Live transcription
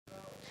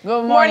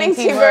Good morning,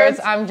 T-Birds.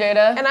 I'm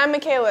Jada. And I'm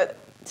Makayla.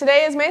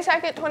 Today is May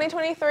 2nd,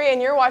 2023,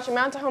 and you're watching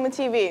Tahoma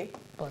TV.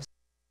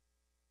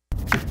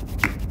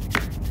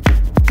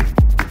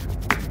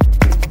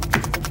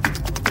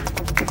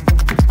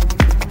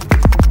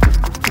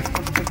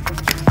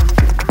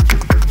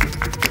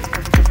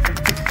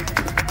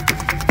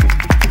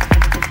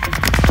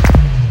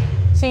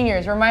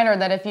 Seniors, reminder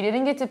that if you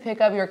didn't get to pick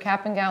up your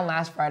cap and gown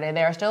last Friday,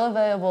 they are still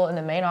available in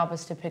the main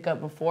office to pick up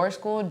before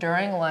school,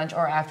 during lunch,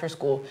 or after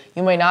school.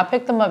 You may not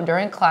pick them up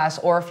during class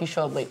or if you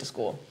show up late to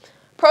school.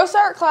 Pro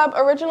Start Club,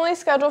 originally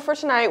scheduled for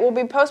tonight, will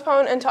be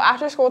postponed until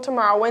after school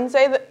tomorrow,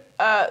 Wednesday the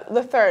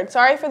 3rd.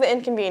 Sorry for the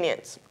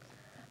inconvenience.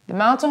 The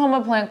Mount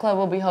Tahoma Plant Club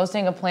will be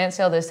hosting a plant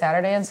sale this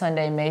Saturday and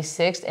Sunday, May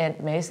 6th and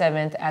May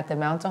 7th at the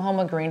Mount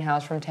Tahoma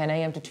Greenhouse from 10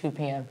 a.m. to 2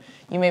 p.m.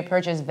 You may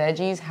purchase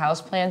veggies,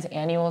 houseplants,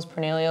 annuals,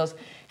 perennials,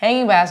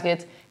 hanging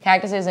baskets,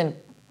 cactuses, and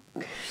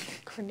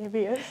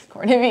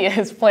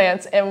cornelius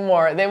plants, and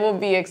more. They will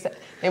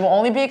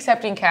only be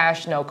accepting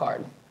cash, no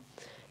card.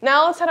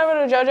 Now let's head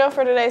over to JoJo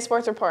for today's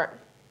sports report.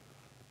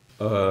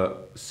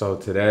 So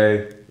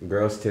today,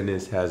 girls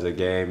tennis has a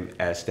game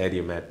at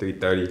Stadium at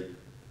 3:30.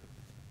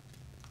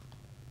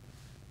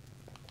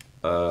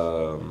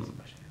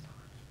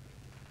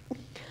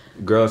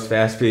 Girls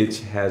fast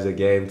pitch has a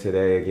game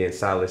today against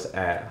Silas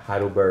at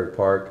Heidelberg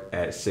Park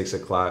at 6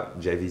 o'clock.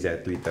 JV's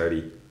at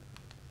 3:30.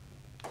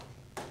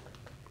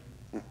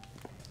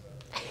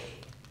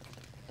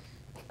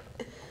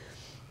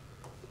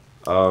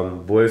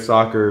 Boys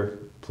soccer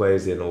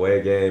plays an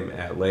away game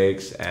at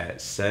Lakes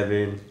at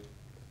 7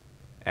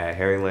 at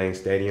Herring Lane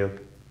Stadium.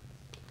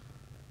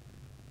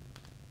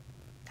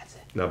 That's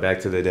it. Now back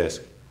to the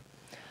desk.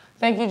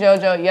 Thank you,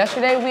 JoJo.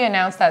 Yesterday, we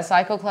announced that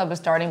Cycle Club is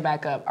starting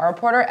back up. Our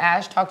reporter,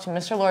 Ash, talked to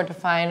Mr. Lord to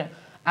find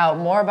out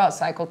more about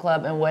Cycle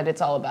Club and what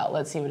it's all about.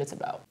 Let's see what it's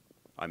about.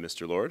 I'm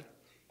Mr. Lord.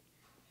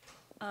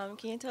 Can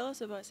you tell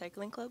us about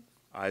Cycling Club?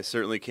 I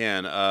certainly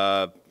can.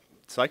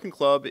 Cycling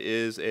Club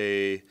is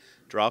a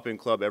drop-in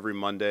club every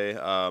Monday.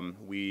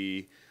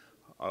 We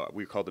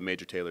call the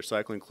Major Taylor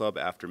Cycling Club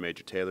after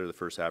Major Taylor, the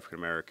first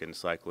African-American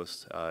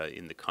cyclist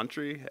in the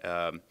country.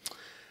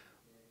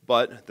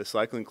 But the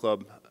Cycling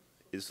Club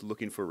is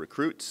looking for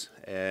recruits,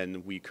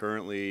 and we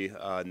currently,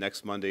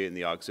 next Monday in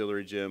the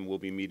auxiliary gym, we'll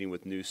be meeting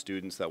with new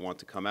students that want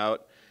to come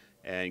out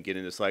and get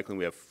into cycling.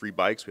 We have free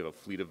bikes. We have a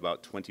fleet of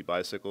about 20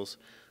 bicycles.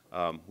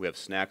 We have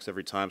snacks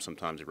every time.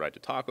 Sometimes we ride to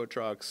taco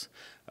trucks.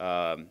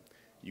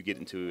 You get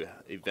into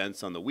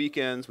events on the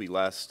weekends. We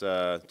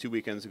 2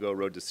 weekends ago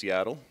rode to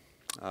Seattle,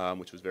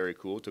 which was very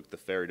cool. Took the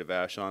ferry to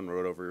Vashon,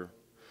 rode over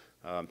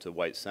to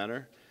White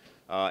Center.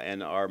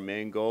 And our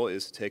main goal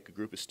is to take a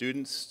group of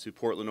students to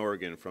Portland,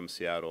 Oregon from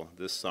Seattle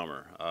this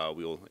summer.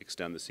 We'll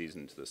extend the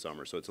season to the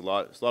summer. So it's a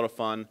lot of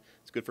fun.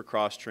 It's good for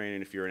cross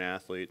training if you're an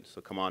athlete.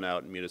 So come on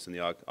out and meet us in the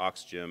Aux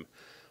Gym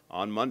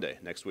on Monday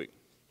next week.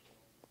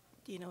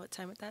 Do you know what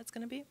time that's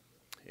going to be?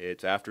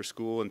 It's after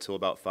school until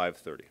about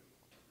 5:30.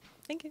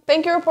 Thank you.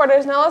 Thank you,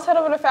 reporters. Now let's head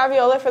over to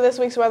Fabiola for this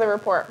week's weather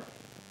report.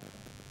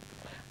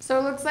 So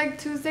it looks like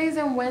Tuesdays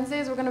and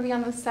Wednesdays we're going to be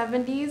on the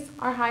 70s.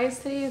 Our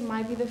highest today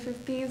might be the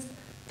 50s.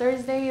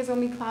 Thursday is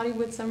going to be cloudy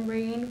with some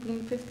rain,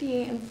 being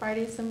 58, and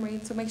Friday some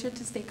rain, so make sure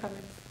to stay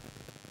covered.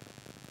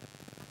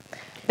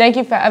 Thank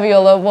you,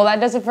 Fabiola. Well, that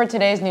does it for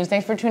today's news.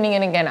 Thanks for tuning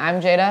in again. I'm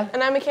Jada.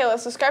 And I'm Makayla.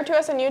 Subscribe to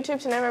us on YouTube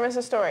to never miss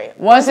a story.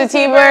 Once a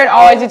T-Bird,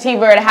 always a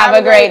T-Bird. Have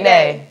a great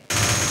day.